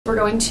We're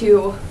going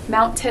to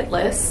Mount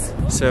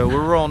Titlis. So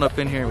we're rolling up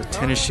in here with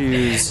tennis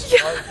shoes.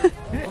 Yeah.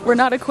 We're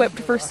not equipped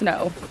for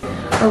snow.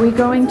 Are we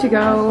going to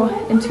go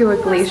into a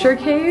glacier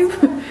cave?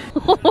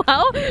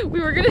 Well, we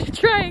were gonna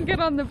try and get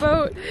on the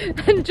boat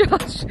and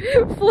Josh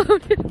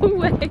floated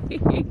away.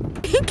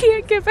 He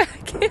can't get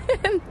back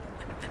in.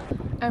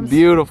 I'm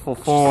beautiful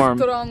form.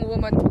 Strong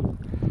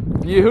woman.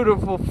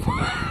 Beautiful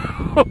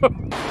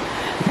form.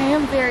 I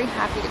am very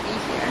happy to be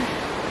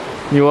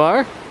here. You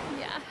are?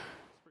 Yeah.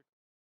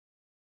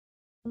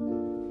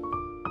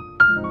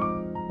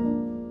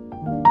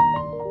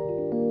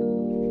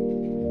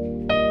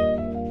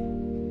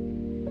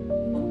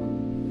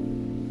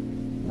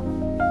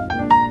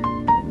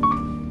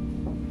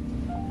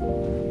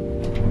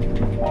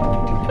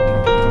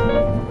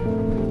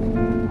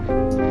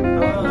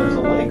 Oh, there's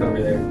a lake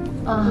over there.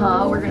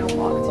 Uh-huh, we're gonna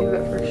walk to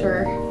it for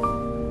sure.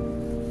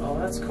 Oh,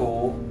 that's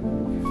cool.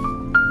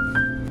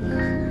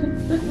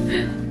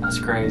 That's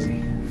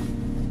crazy.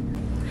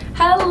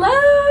 Hello!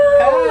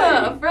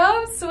 Hey.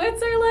 From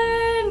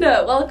Switzerland!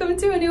 Welcome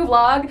to a new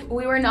vlog.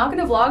 We were not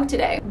gonna vlog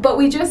today, but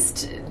we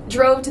just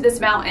drove to this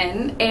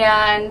mountain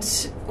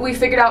and we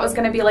figured out it was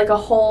gonna be like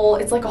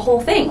it's like a whole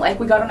thing. Like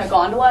we got on a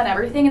gondola and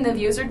everything and the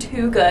views are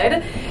too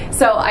good.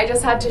 So I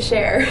just had to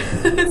share.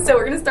 So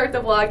we're gonna start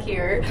the vlog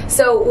here.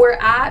 So we're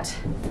at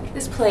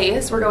this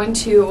place. We're going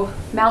to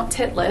Mount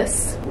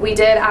Titlis. We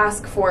did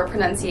ask for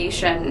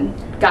pronunciation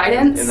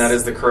guidance. And that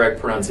is the correct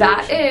pronunciation.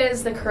 That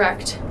is the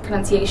correct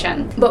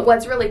pronunciation. But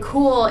what's really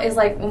cool is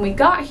like when we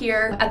got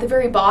here, at the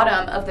very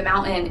bottom of the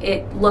mountain,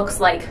 it looks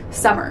like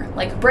summer,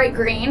 like bright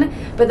green,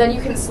 but then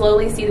you can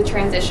slowly see the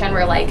transition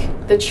where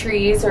like the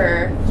trees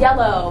are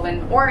yellow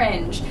and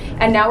orange.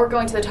 And now we're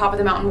going to the top of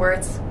the mountain where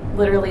it's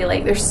literally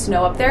like there's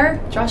snow up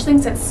there. Josh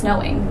thinks it's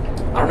snowing.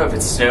 I don't know if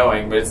it's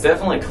snowing, but it's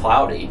definitely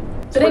cloudy.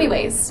 But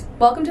anyways,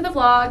 welcome to the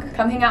vlog.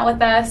 Come hang out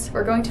with us.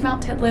 We're going to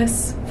Mount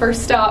Titlis.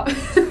 First stop.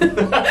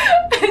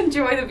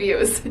 Enjoy the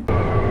views.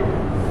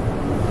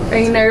 Are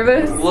you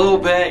nervous? A little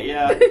bit,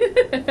 yeah.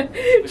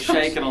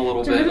 Shaking a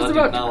little bit. Josh is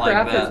about to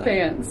crap his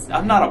pants.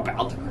 I'm not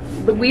about to.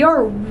 But we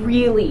are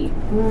really,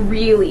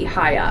 really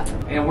high up.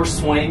 And we're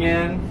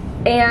swinging.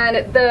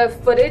 And the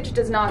footage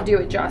does not do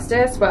it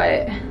justice,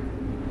 but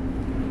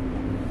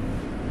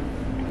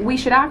we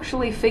should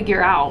actually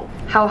figure out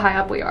how high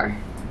up we are.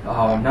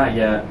 Oh, not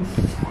yet.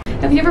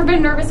 Have you ever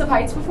been nervous of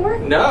heights before?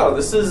 No,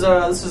 this is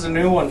a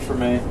new one for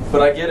me,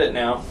 but I get it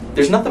now.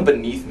 There's nothing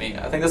beneath me.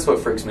 I think that's what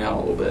freaks me out a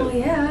little bit. Well,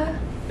 yeah.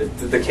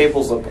 The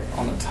cable's up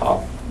on the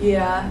top.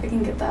 Yeah, I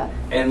can get that.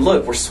 And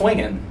look, we're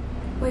swinging.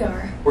 We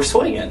are. We're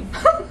swinging.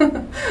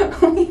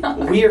 We are.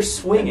 We are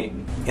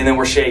swinging. And then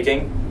we're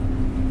shaking.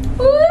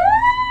 Woo!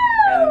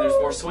 And then there's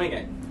more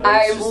swinging.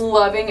 I'm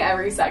loving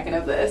every second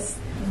of this.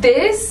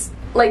 This,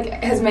 like,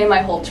 has made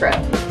my whole trip.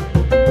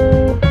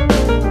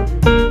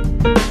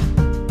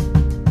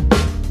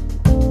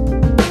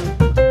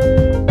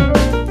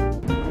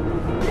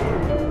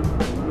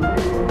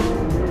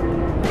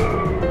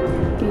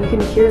 You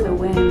can hear the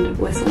wind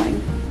whistling.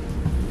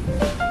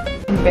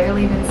 You can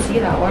barely even see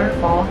that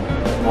waterfall.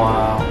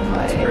 Wow.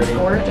 But it's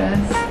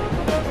gorgeous.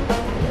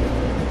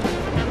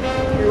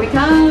 Here we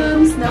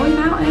come, Snowy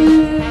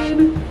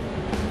Mountain.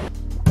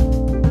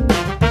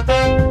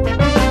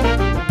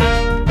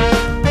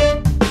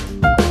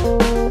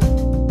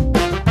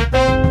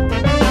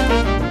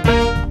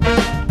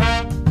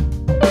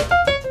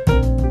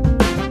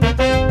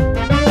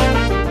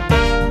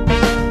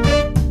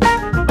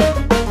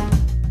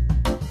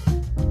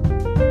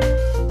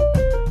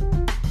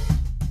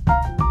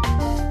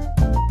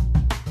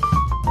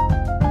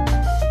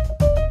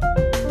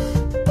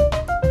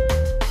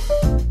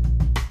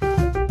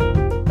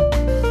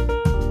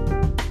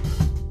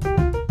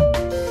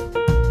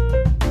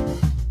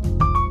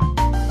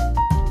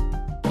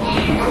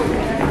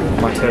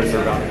 My toes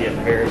are about to get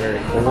very, very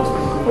cold.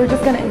 We're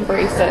just gonna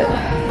embrace it.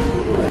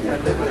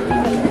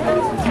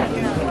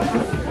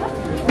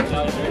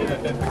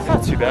 It's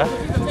not too bad.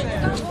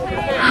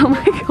 Oh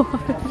my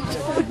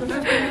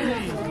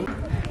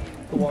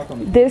gosh.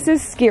 This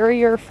is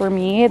scarier for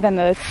me than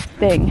the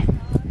thing.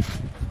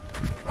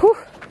 Whew.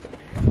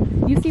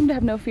 You seem to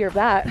have no fear of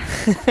that.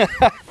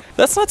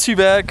 That's not too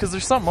bad because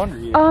there's something under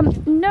you.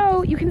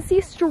 No, you can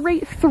see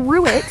straight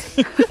through it.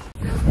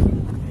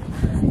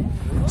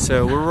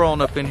 So we're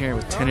rolling up in here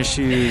with tennis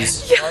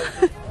shoes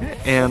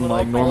and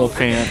like normal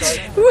pants.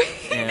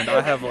 And I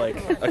have like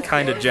a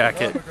kind of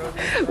jacket.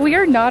 We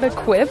are not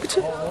equipped.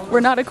 We're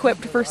not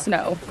equipped for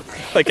snow.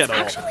 Like it's at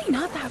all. Actually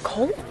not that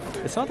cold.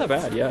 It's not that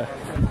bad, yeah.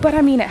 But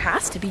I mean, it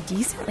has to be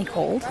decently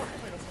cold.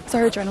 Is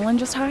our adrenaline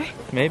just high?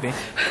 Maybe.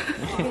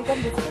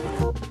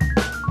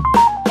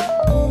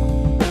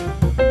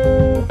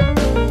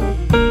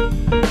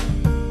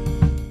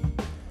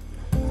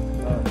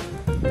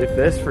 If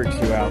this freaks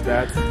you out,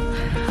 that's...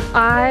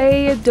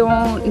 I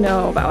don't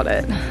know about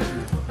it.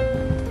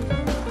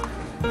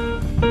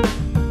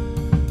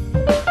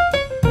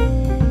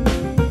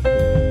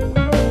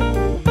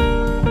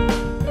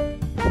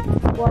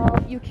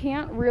 Well, you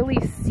can't really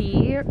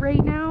see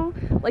right now.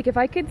 Like if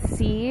I could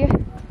see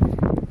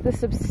the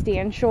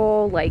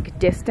substantial like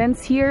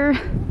distance here,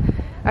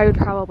 I would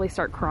probably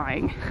start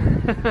crying.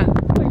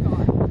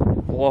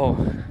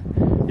 Whoa,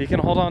 you can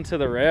hold on to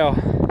the rail.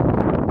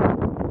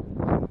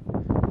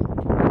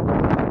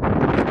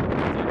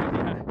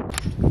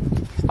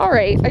 All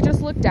right, I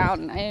just looked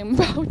down and I am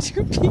about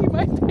to pee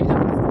my pants.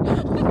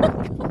 Oh my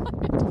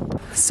God.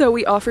 So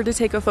we offered to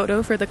take a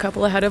photo for the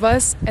couple ahead of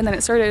us, and then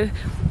it started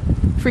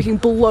freaking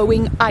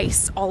blowing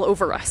ice all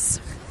over us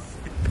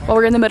while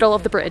we're in the middle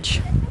of the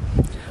bridge.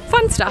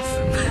 Fun stuff.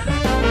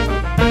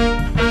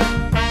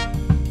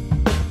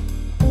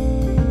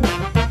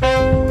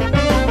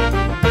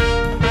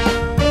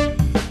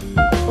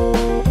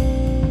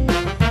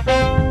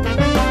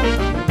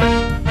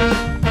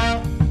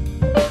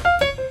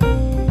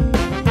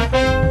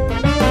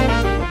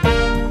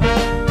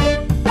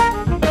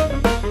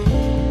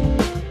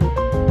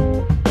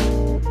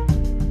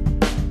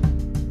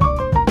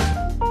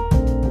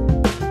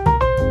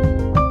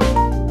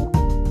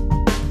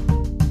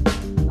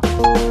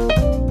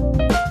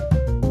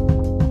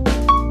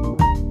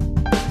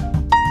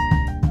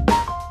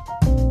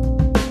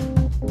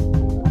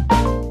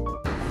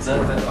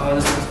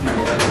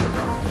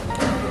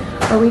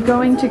 Are we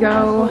going to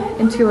go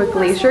into a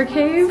glacier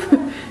cave?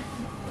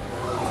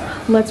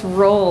 Let's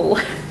roll.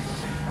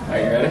 Are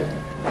you ready?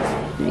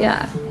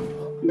 Yeah.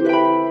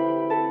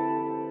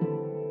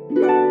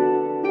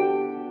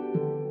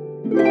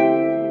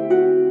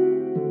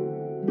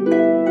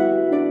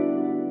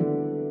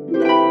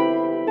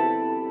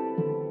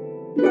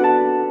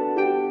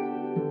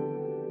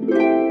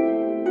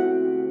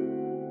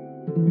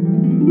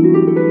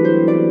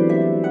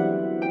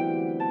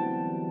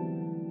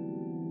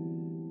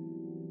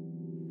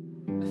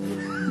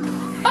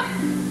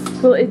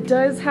 Well, it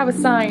does have a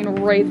sign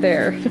right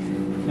there.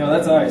 No,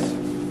 that's ice.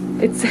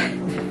 It's...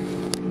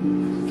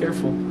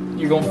 Careful.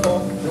 You're gonna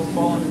fall. Don't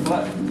fall on your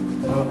butt.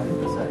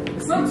 Oh,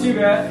 it's not too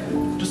bad.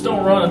 Just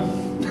don't run.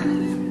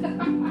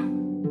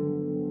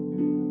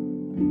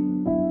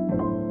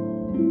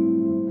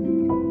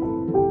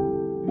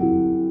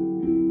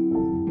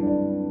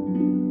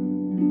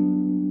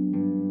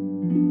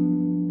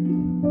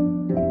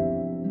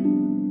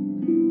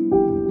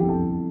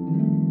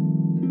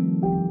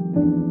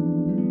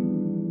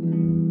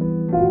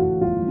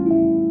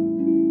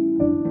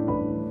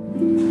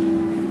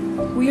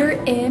 We are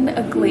in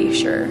a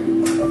glacier.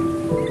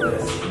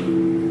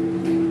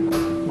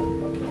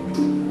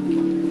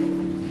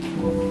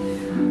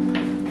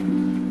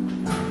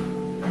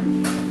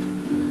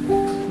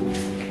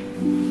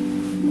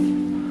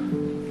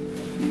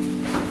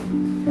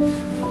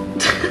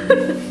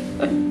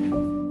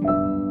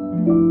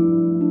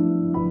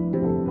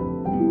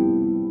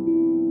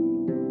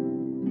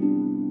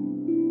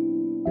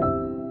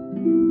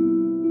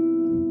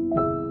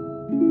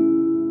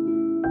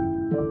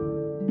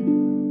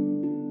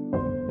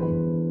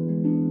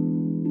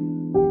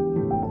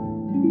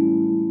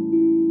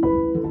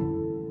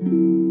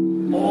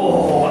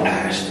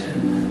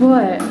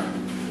 What?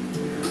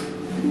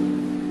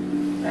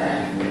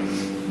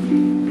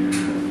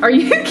 Are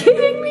you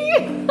kidding me?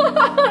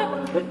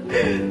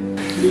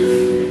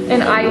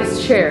 An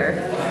ice chair.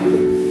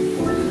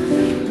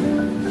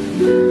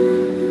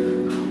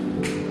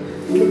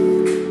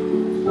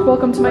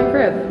 Welcome to my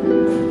crib.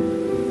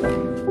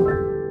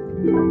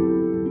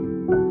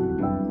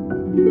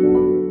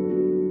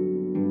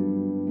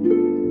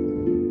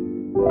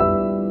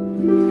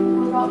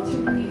 We're about to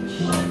reach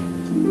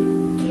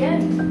the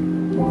end.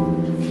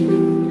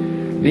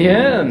 The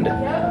end.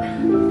 Yep.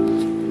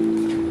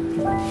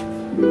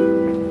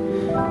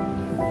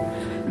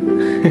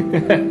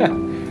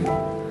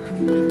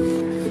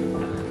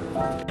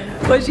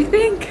 What'd you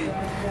think?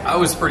 That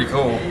was pretty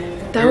cool.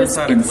 That was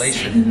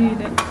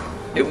insane.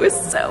 It was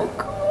so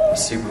cool.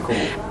 Super cool.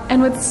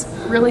 And what's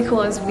really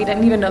cool is we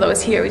didn't even know that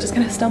was here. We just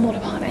kind of stumbled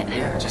upon it.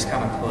 Yeah, just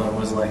kind of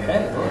was like,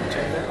 hey, look,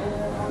 check it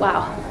out.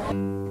 Wow.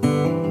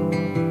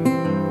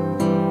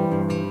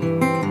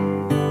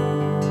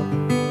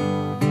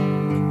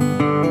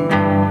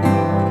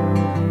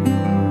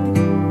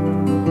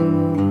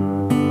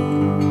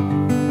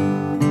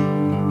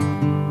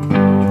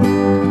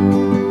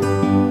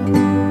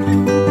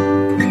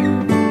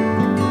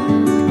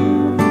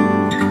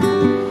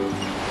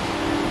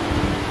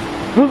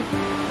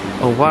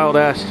 A wild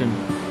Ashton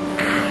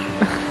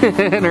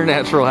in her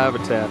natural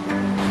habitat.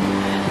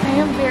 I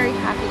am very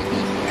happy to be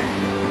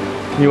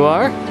here. You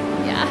are?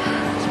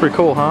 Yeah. It's pretty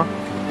cool, huh?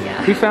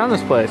 Yeah. Who found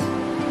this place?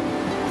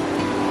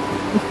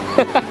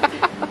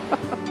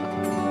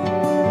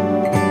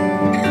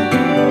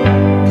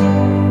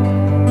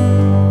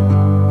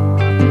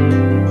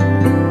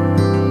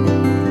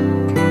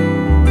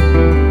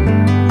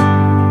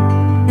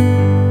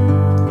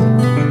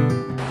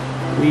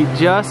 We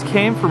just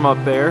came from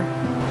up there.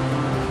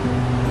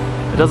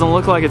 It doesn't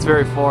look like it's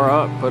very far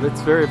up, but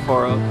it's very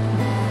far up.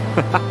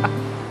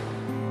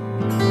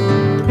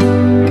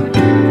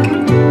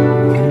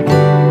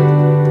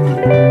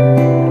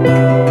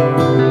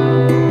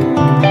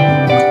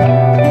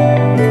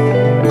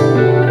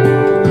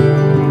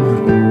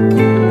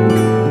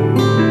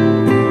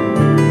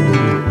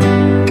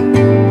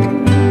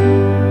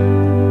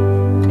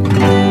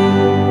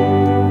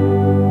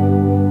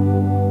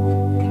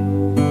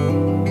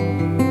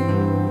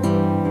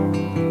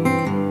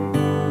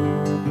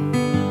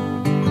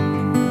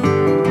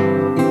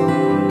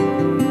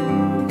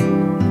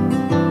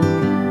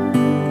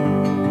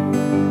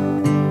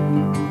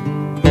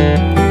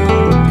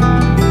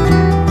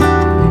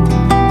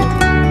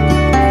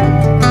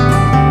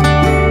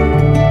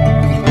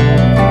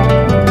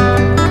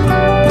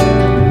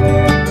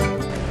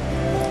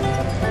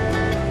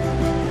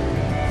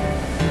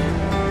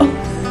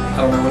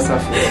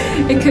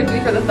 It could be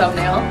for the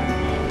thumbnail.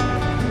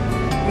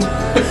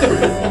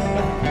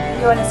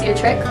 You want to see a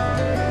trick?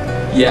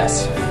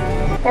 Yes.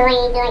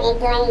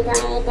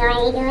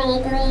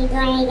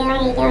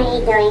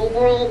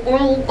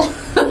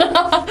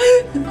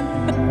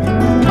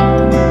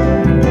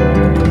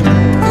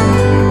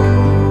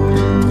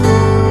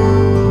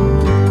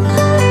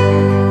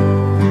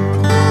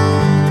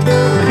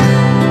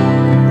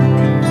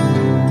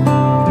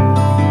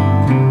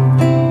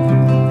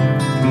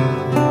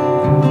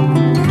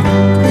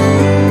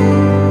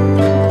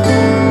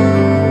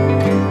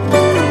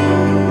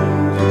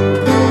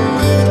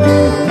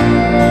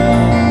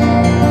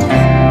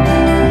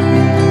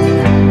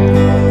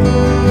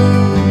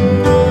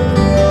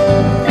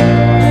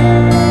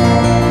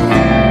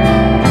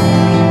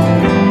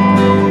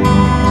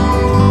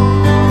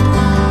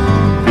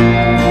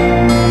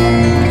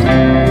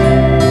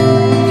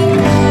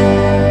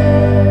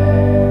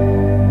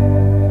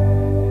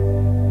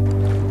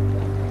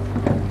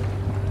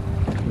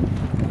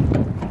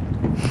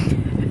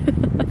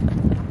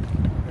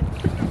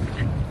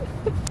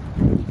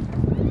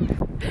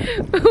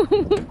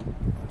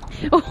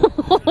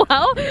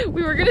 Well,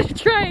 we were gonna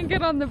try and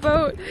get on the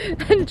boat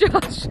and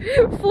Josh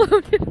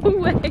floated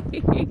away.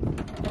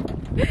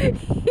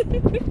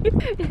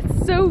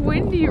 It's so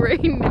windy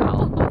right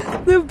now.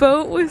 The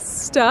boat was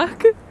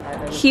stuck.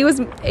 He was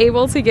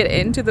able to get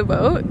into the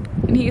boat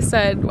and he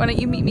said, why don't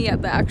you meet me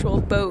at the actual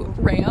boat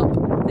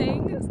ramp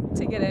thing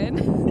to get in?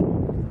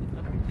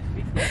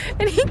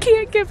 And he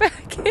can't get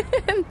back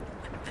in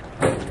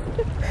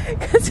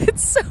because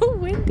it's so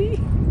windy.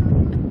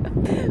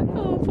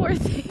 Oh, poor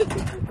thing.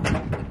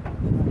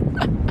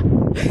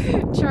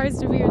 Tries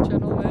to be a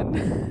gentleman.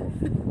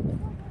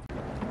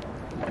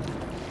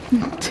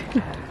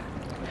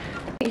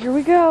 Here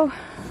we go.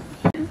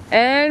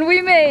 And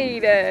we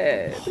made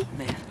it. Oh,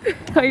 man.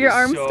 Are your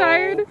arms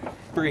tired?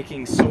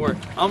 Freaking sore.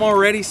 I'm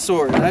already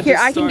sore. Here,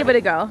 I can give it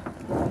a go.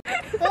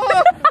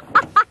 Oh.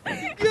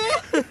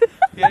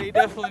 Yeah, you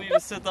definitely need to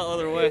sit the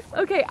other way.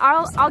 Okay,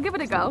 I'll give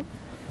it a go.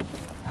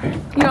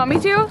 You want me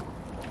to?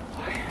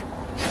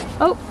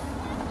 Oh.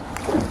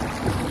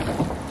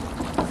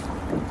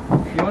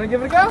 You want to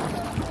give it a go?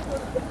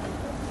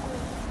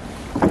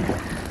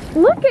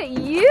 Look at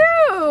you!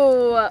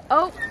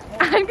 Oh,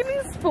 I'm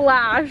gonna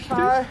splash.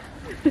 Hi,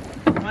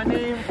 my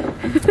name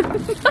is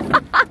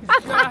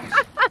Josh.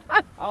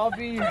 I'll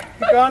be the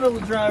gondola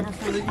driver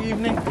for the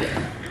evening.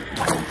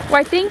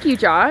 Why, thank you,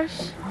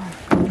 Josh.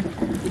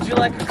 Would you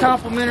like a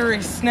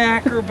complimentary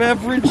snack or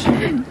beverage?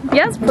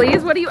 Yes,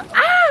 please. What do you?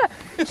 Ah,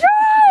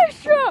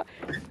 Josh!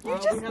 You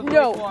just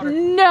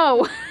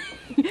no.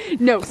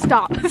 No,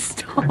 stop.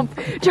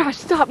 Josh,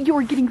 stop. You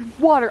are getting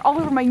water all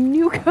over my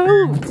new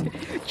coat.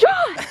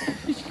 Josh!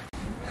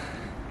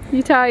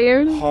 You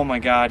tired? Oh my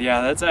god,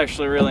 yeah, that's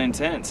actually really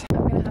intense.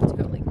 I'm gonna have to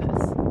go like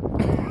this.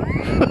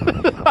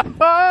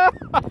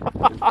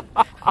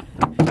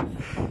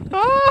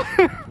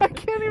 I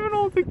can't even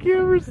hold the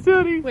camera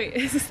steady. Wait,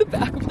 is this the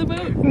back of the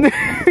boat?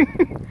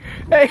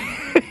 Hey.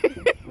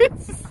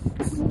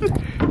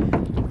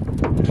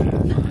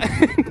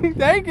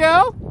 There you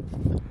go.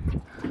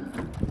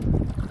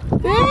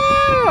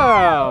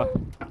 Yeah.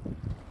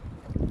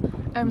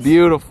 I'm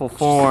beautiful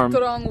form.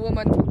 Strong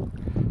woman.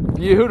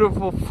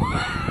 Beautiful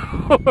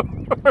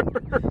form.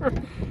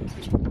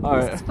 All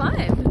right. This is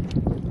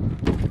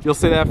fun. You'll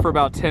say that for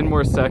about 10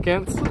 more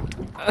seconds.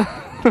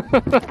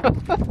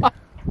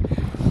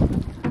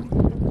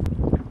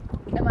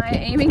 Am I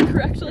aiming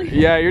correctly?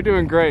 Yeah, you're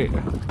doing great.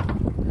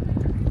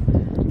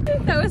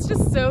 That was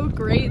just so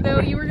great though.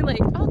 You were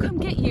like, I'll come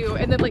get you.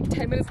 And then like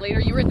 10 minutes later,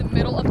 you were in the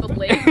middle of the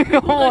lake.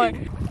 Like,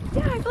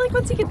 yeah, I feel like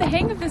once you get the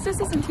hang of this,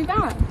 this isn't too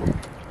bad.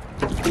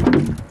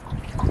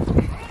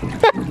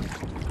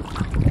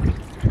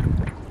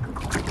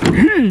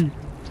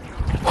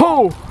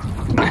 Ho!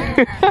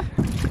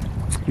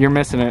 You're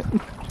missing it.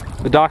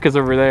 The dock is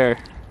over there.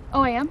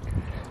 Oh, I am?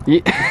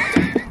 Yeah.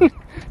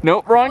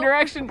 Nope, wrong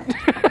direction. No!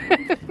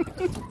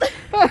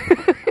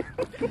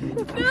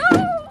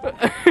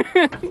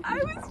 I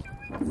was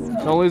doing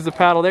so. Don't lose the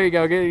paddle. There you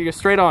go. Get you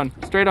straight on.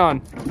 Straight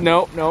on.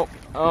 Nope, nope.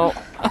 Oh.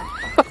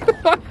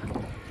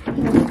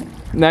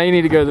 Now you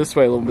need to go this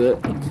way a little bit.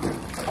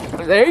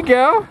 There you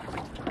go.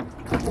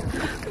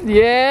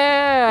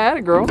 Yeah,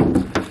 atta girl.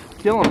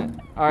 Killing it.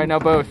 All right, now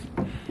both.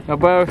 Now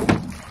both.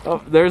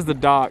 Oh, there's the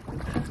dock.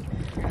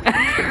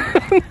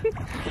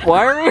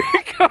 Why are we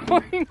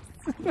going?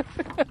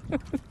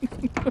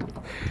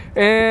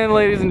 And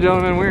ladies and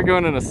gentlemen, we're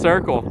going in a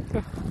circle.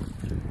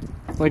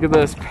 Look at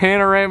this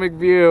panoramic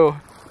view.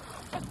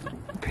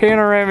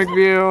 Panoramic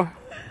view.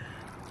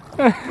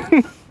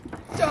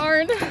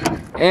 Darn.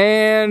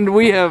 And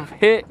we have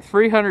hit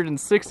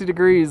 360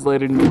 degrees,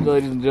 ladies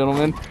and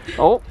gentlemen.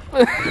 Oh.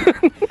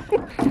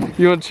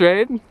 You want to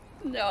trade?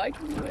 No, I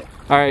can do it.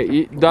 All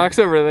right, Doc's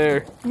over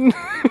there.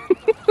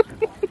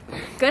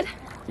 Good?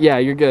 Yeah,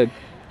 you're good.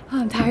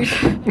 Oh, I'm tired.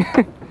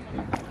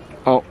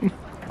 Oh.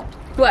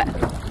 What?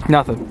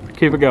 Nothing.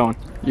 Keep it going.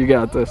 You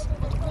got this.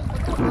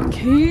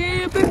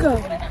 Keep it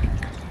going.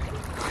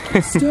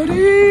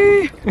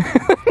 Steady.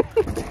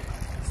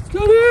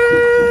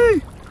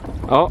 Cody!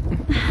 Oh,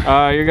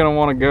 you're gonna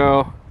want to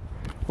go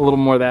a little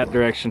more that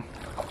direction.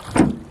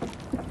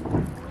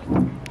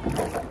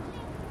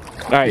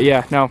 All right,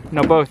 yeah, no,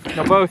 both,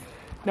 no, both,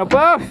 no,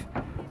 both,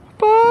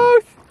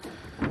 both.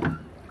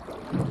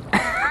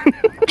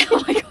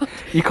 Oh my god.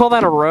 You call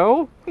that a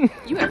row?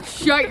 You have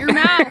shut your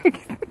mouth.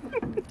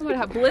 I'm gonna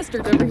have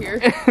blisters over here.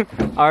 I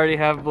already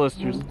have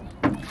blisters.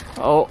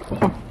 Oh.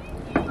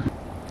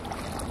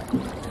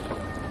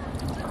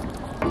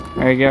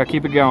 There you go,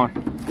 keep it going.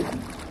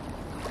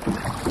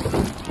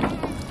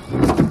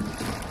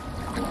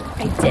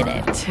 I did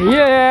it.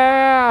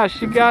 Yeah,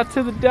 she got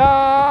to the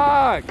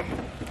dock.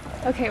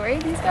 Okay, where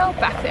did these go?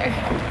 Back there.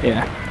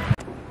 Yeah.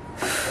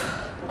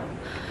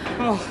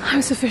 Oh,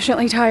 I'm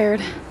sufficiently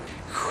tired.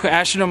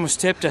 Ashton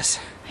almost tipped us.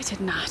 I did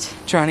not.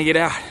 Trying to get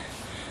out.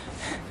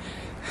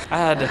 I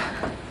had to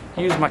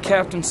use my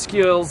captain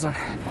skills and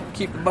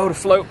keep the boat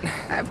afloat. I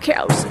have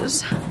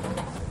calluses.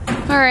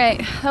 All right,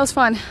 that was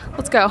fun.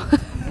 Let's go.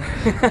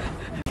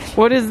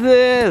 What is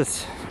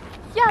this?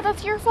 Yeah,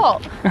 that's your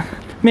fault.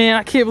 Man,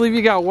 I can't believe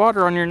you got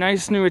water on your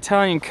nice new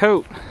Italian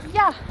coat.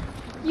 Yeah,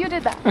 you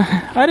did that.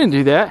 I didn't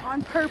do that.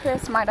 On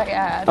purpose, might I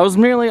add. I was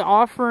merely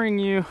offering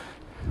you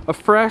a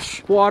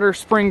fresh water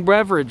spring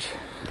beverage.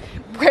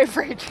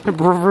 Beverage.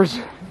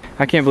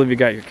 I can't believe you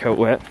got your coat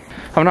wet.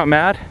 I'm not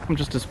mad, I'm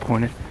just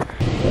disappointed.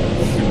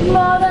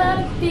 More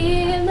than a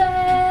feeling.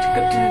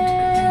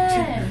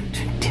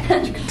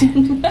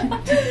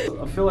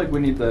 I feel like we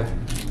need the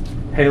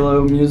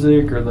Halo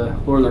music or the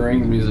Lord of the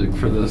Rings music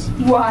for this.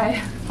 Why?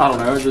 I don't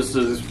know, it just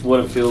is what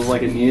it feels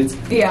like it needs.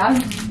 Yeah.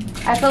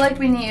 I feel like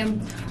we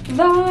need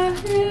the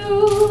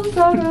hills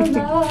are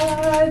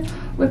alive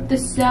with the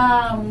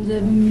sounds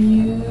of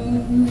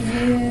music.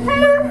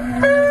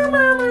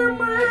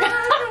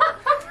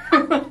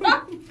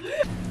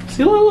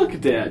 See, look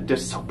at that.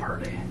 That's so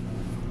pretty.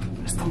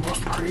 It's the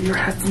most pretty. Your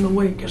hat's in the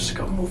way. Just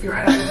go move your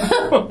hat.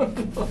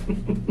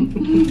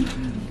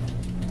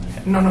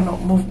 No,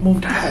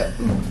 move the hat.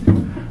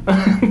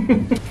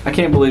 I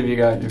can't believe you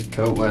got your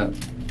coat wet.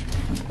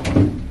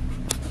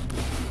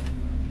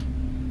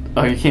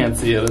 Oh, you can't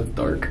see it. It's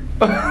dark.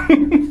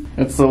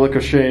 It's the look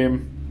of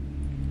shame.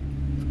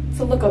 It's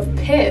a look of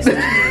piss. This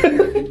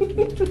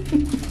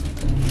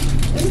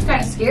is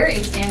kind of scary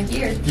to stand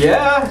here.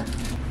 Yeah.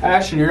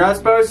 Ashton, you're not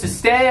supposed to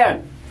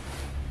stand.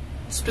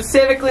 It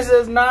specifically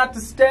says not to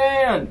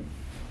stand.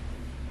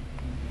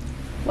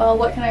 Well,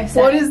 what can I say?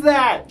 What is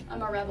that?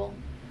 I'm a rebel.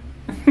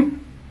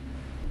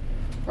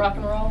 Rock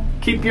and roll.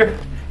 Keep your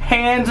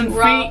hands and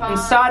feet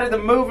inside of the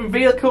moving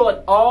vehicle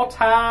at all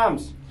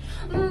times.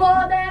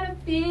 More than a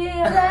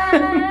feeling.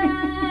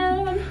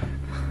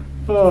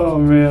 Oh,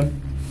 man.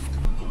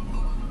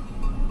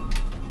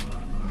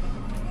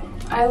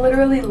 I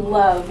literally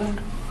love.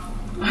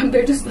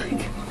 They're just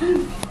like.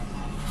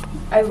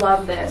 I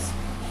love this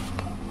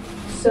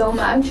so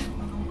much.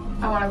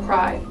 I want to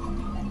cry.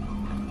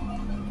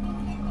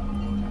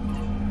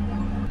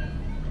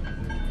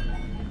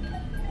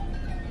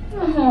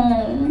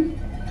 Oh.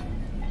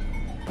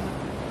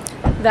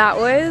 That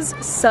was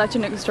such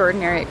an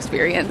extraordinary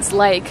experience.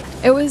 Like,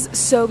 it was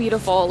so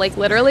beautiful. Like,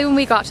 literally when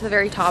we got to the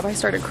very top, I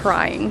started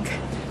crying.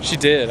 She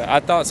did.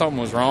 I thought something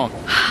was wrong.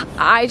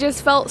 I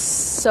just felt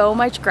so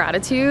much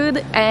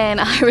gratitude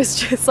and I was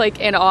just like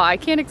in awe. I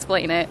can't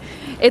explain it.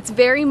 It's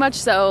very much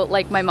so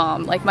like my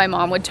mom. Like, my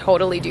mom would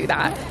totally do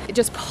that. It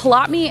just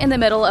plopped me in the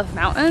middle of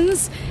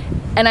mountains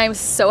and I'm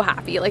so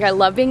happy. Like, I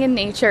love being in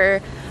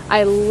nature.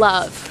 I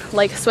love,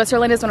 like,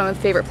 Switzerland is one of my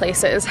favorite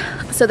places.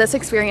 So this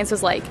experience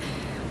was like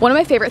one of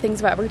my favorite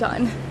things I've ever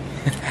done.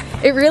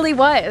 It really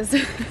was.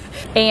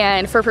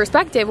 And for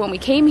perspective, when we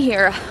came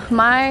here,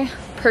 my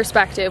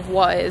perspective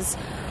was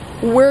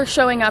we're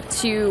showing up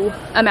to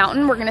a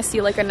mountain, we're gonna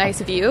see like a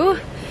nice view,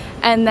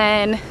 and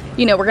then,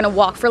 you know, we're gonna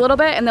walk for a little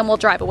bit and then we'll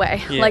drive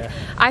away. Yeah. Like,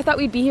 I thought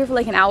we'd be here for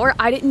like an hour.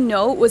 I didn't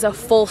know it was a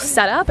full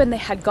setup and they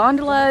had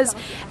gondolas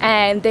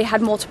and they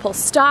had multiple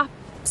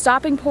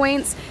stopping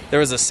points. There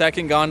was a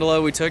second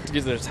gondola we took to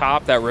get to the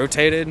top that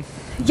rotated.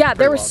 Yeah,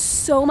 there was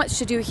so much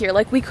to do here.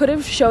 Like, we could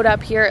have showed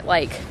up here at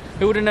like,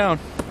 who would have known?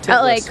 Titlis.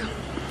 At like,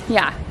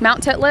 yeah,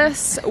 Mount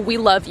Titlis. We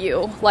love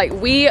you. Like,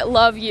 we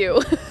love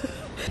you.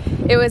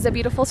 It was a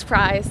beautiful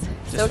surprise.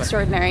 So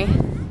extraordinary.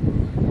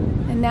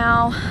 And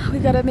now we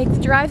gotta make the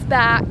drive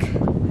back.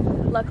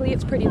 Luckily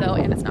it's pretty though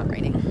and it's not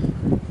raining.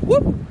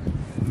 Whoop!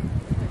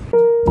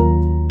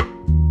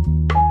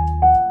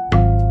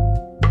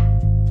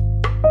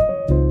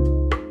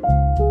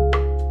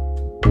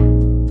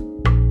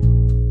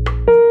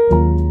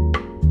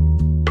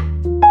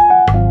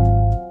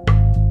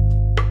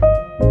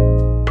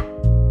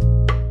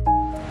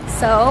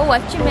 So,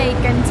 what you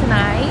making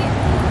tonight?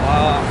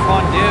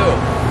 Fondue.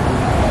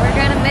 We're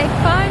gonna make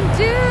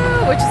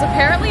fondue, which is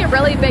apparently a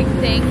really big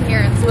thing here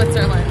in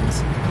Switzerland.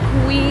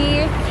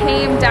 We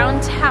came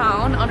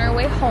downtown on our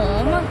way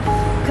home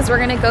because we're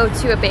gonna go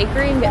to a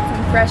bakery and get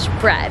some fresh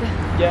bread.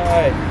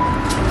 Yay.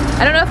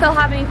 I don't know if they'll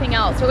have anything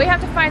else, but we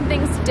have to find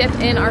things to dip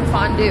in our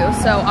fondue.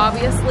 So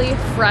obviously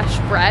fresh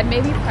bread,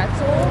 maybe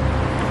pretzel.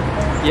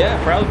 Yeah,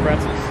 probably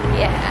pretzels.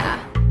 Yeah.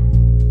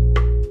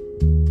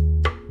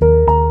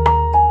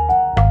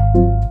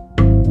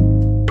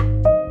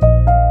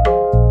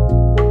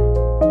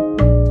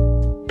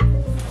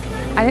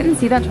 I didn't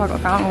see that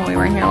chocolate fountain when we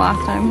were in here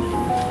last time.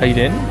 Oh, you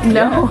didn't?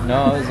 No. Yeah.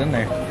 No, I was in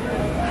there.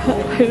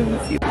 I didn't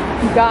see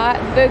that. Got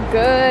the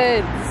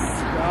goods.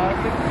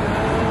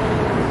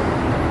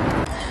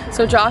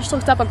 So Josh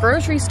looked up a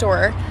grocery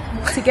store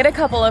to get a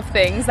couple of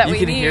things that we need.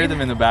 You can hear them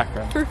in the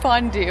background. For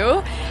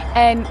fondue.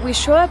 And we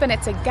showed up and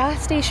it's a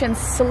gas station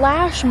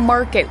slash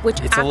market, which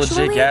it's actually, a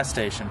legit gas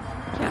station.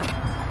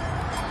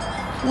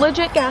 Yeah.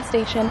 Legit gas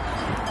station.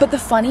 But the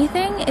funny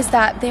thing is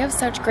that they have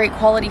such great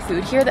quality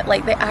food here that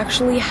like they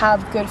actually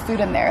have good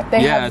food in there.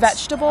 They have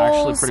vegetables,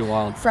 actually pretty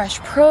wild. Fresh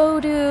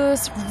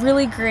produce,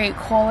 really great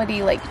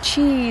quality like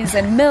cheese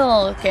and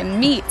milk and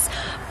meats.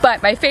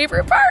 But my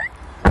favorite part,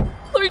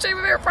 let me show you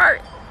my favorite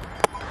part.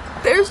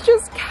 There's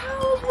just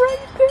cows right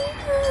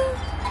there.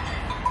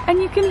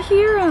 And you can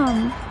hear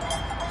them.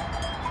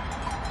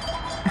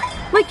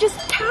 Like just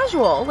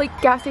casual, like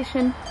gas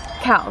station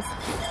cows.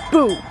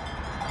 Boo.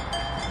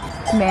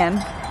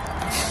 Man.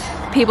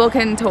 People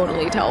can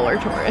totally tell we're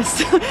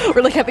tourists.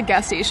 We're like at the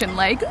gas station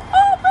like,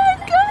 oh my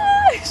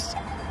gosh!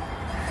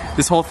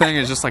 This whole thing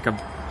is just like a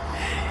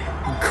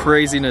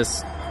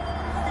craziness.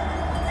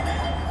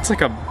 It's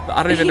like a,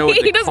 I don't even know what to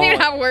call it. He doesn't even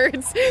have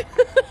words.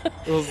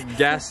 Those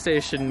gas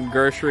station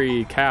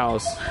grocery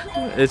cows.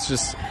 It's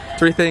just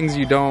three things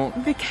you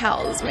don't. The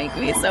cows make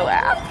me so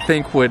happy.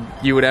 Think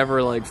you would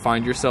ever like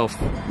find yourself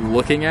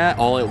looking at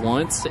all at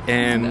once,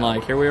 and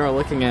like here we are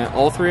looking at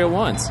all three at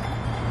once.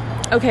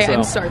 Okay, So,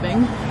 I'm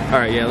starving. All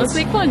right, yeah, Let's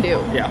make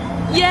fondue. Yeah.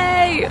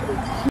 Yay!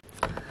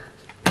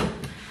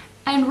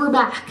 And we're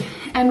back,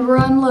 and we're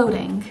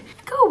unloading.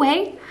 Go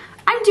away.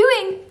 I'm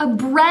doing a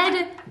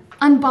bread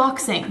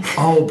unboxing.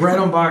 Oh, bread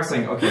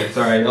unboxing. Okay,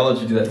 sorry, I'll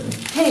let you do that.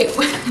 Hey,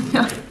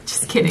 no,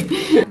 just kidding.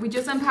 We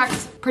just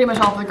unpacked pretty much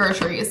all of the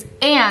groceries,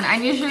 and I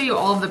need to show you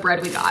all of the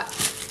bread we got.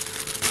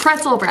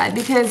 Pretzel bread,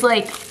 because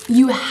like,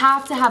 you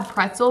have to have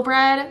pretzel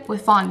bread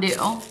with fondue.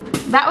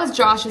 That was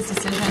Josh's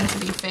decision, to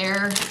be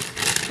fair.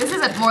 This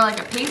isn't more like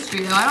a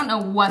pastry though. I don't know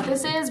what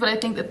this is, but I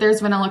think that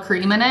there's vanilla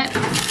cream in it.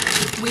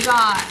 We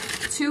got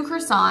 2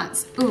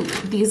 croissants. Ooh,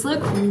 these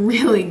look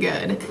really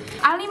good.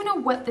 I don't even know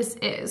what this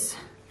is.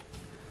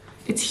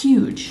 It's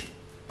huge.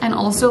 And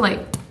also like,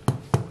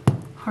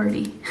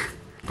 hearty.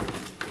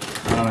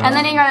 And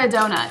then you got a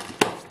donut.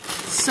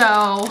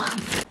 So,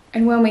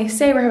 and when we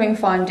say we're having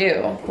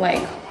fondue,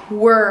 like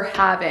we're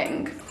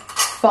having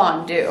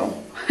fondue.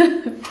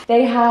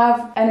 They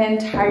have an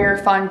entire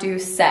fondue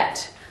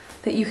set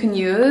that you can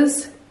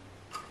use.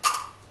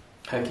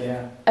 Heck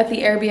yeah. At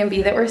the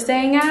Airbnb that we're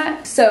staying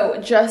at.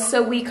 So just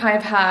so we kind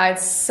of had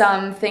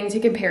something to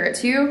compare it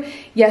to,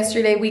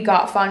 yesterday we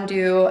got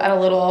fondue at a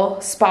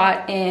little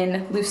spot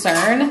in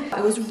Lucerne.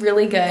 It was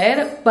really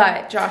good,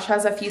 but Josh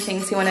has a few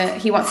things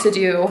he wants to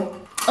do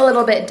a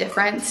little bit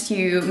different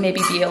to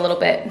maybe be a little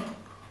bit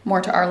more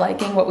to our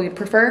liking, what we'd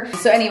prefer.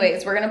 So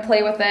anyways, we're gonna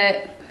play with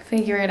it,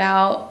 figure it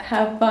out,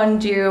 have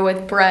fondue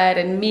with bread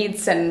and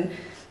meats and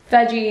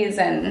veggies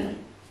and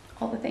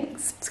all the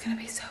things. It's gonna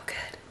be so good.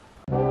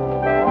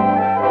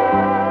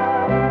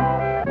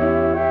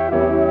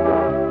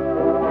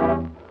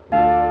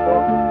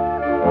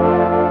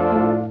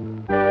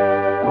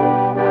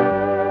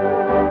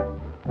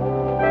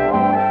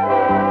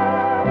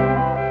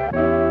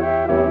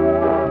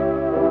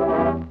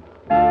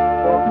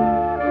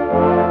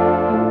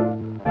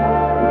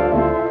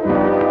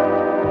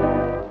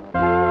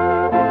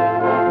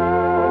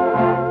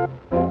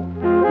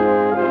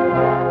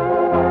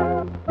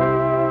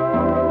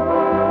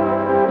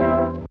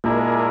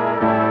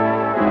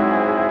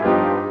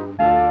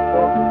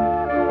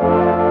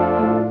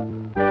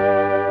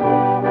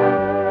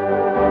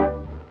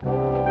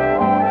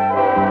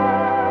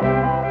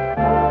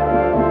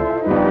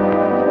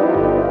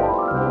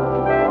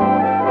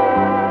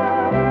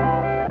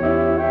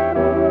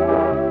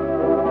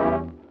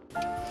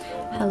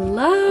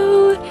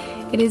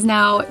 It is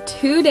now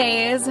 2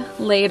 days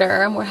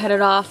later and we're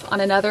headed off on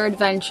another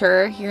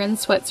adventure here in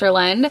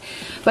Switzerland.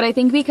 But I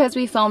think because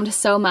we filmed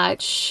so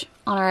much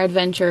on our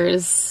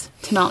adventures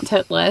to Mount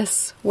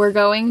Titlis, we're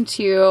going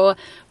to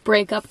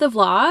break up the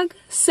vlog.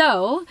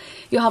 So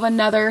you'll have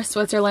another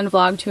Switzerland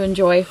vlog to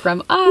enjoy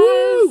from us.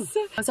 Woo!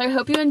 So I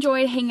hope you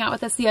enjoyed hanging out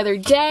with us the other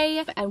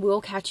day, and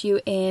we'll catch you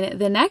in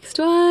the next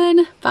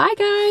one. Bye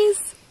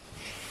guys.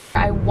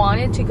 I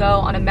wanted to go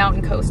on a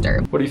mountain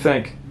coaster. What do you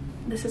think?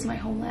 This is my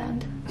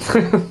homeland.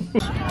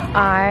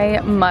 I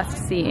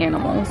must see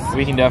animals.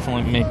 We can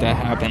definitely make that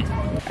happen.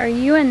 Are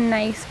you a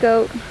nice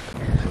goat?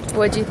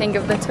 What'd you think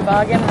of the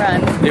toboggan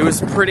run? It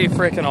was pretty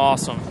freaking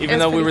awesome, even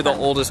though we were fun.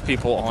 the oldest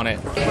people on it.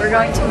 We're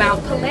going to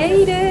Mount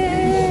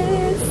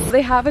Pilatus.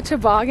 They have a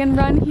toboggan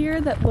run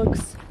here that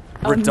looks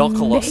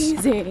ridiculous.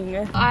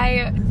 Amazing.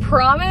 I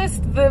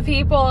promised the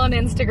people on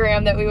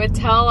Instagram that we would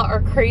tell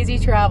our crazy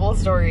travel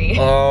story.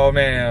 Oh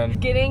man.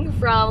 Getting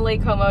from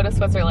Lake Como to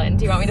Switzerland.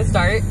 Do you want me to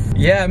start?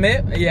 Yeah,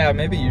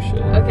 maybe you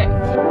should.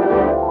 Okay.